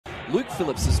Luke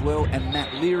Phillips as well, and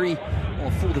Matt Leary.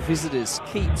 Or for the visitors,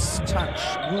 Keats, Touch,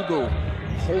 Woogle,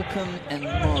 Holcomb and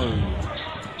Moe.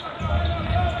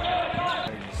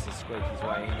 Just to squeak his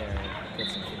way in there and get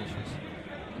some finishes.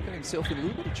 He got himself in a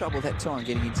little bit of trouble that time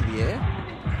getting into the air.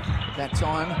 That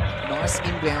time, nice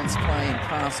inbounds play and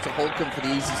pass to Holcomb for the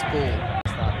easiest ball.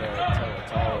 Start there at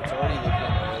toe. It's already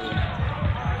looking early.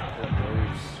 The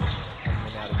Blues haven't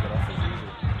been able to get off as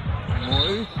usual.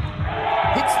 Moe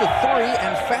hits the three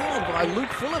and fouled by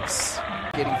Luke Phillips.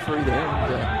 Getting through there, and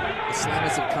the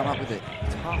Slammers have come up with it.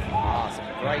 Tough pass and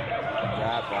a great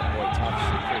grab by Boy Touch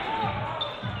to kick it in.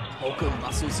 Holcomb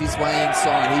muscles his way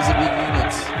inside. He's a big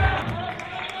unit.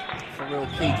 Pharrell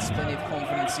Keats, plenty of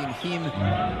confidence in him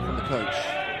from the coach.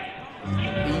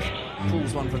 He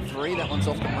pulls one from three. That one's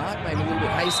off the mark, maybe a little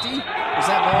bit hasty. Was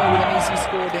that Moe with an easy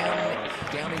score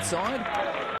down inside?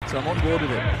 So I'm on board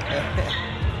with it.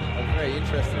 Very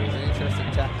interesting. It was an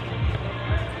interesting tackle.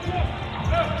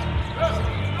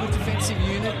 Good defensive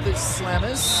unit, the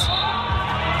Slammers.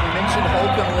 We mentioned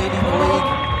Holcomb leading the league.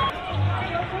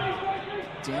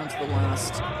 Down to the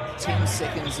last 10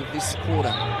 seconds of this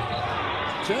quarter.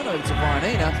 Turnover to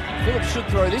Vianina. Phillips should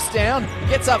throw this down.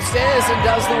 Gets upstairs and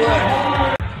does the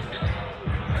work.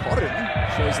 Cotton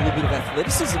shows a little bit of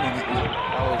athleticism on that one.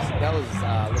 That was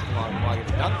looking like he might get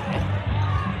a dunk there.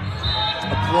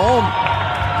 Abrom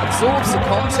absorbs the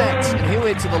contact, and he'll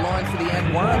head to the line for the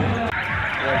and one.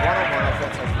 Yeah, one-on-one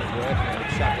offense has been working.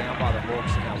 It's shut down by the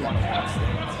Hawks in that one-on-one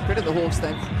stance. Credit the Hawks,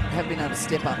 they have been able to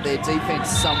step up their defense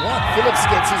somewhat. Phillips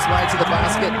gets his way to the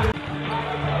basket.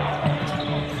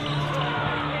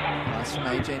 Pass from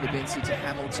AJ Nebensi to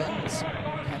Hamilton.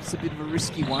 Perhaps a bit of a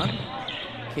risky one.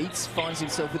 Keats finds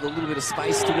himself with a little bit of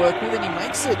space to work with, and he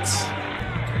makes it.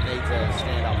 Needs a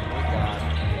stand-up point guard.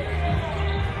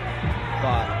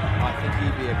 But I think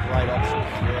he'd be a great option in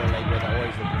the Euro League where they're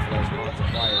always looking for those kinds of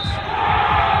players.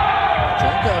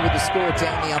 Jonko with the score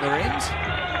down the other end.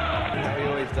 He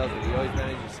always does it. He always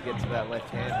manages to get to that left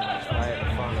hand and just lay it in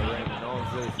front of the rim. No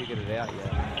one's really figured it out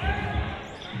yet.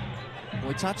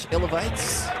 Boy Touch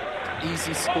elevates.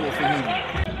 Easy score for him.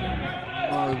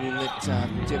 Moe will let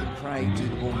Devin Craig do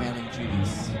the ball handling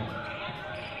duties.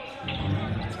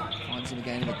 Finds him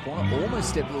again in the corner. Almost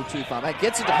stepped a little too far back.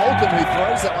 Gets it to Holcomb, who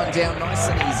throws that one down nice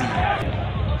and easy.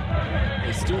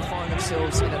 They still find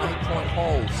themselves in an 8-point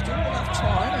hole. Still enough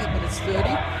time, 8 minutes 30.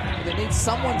 But they need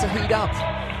someone to heat up.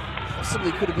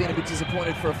 Possibly could have been a bit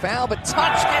disappointed for a foul, but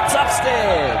Touch gets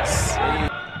upstairs.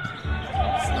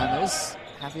 Slammers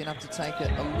happy enough to take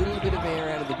a little bit of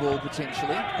air out of the ball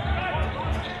potentially.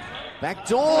 Back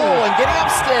door and getting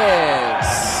upstairs.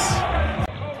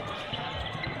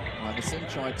 Iverson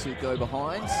tried to go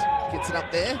behind, gets it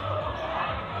up there.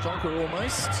 Jonker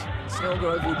almost.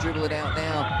 Snellgrove will dribble it out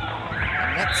now.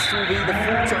 And that will be the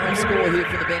full-time score here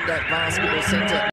from the Bendak Basketball Centre.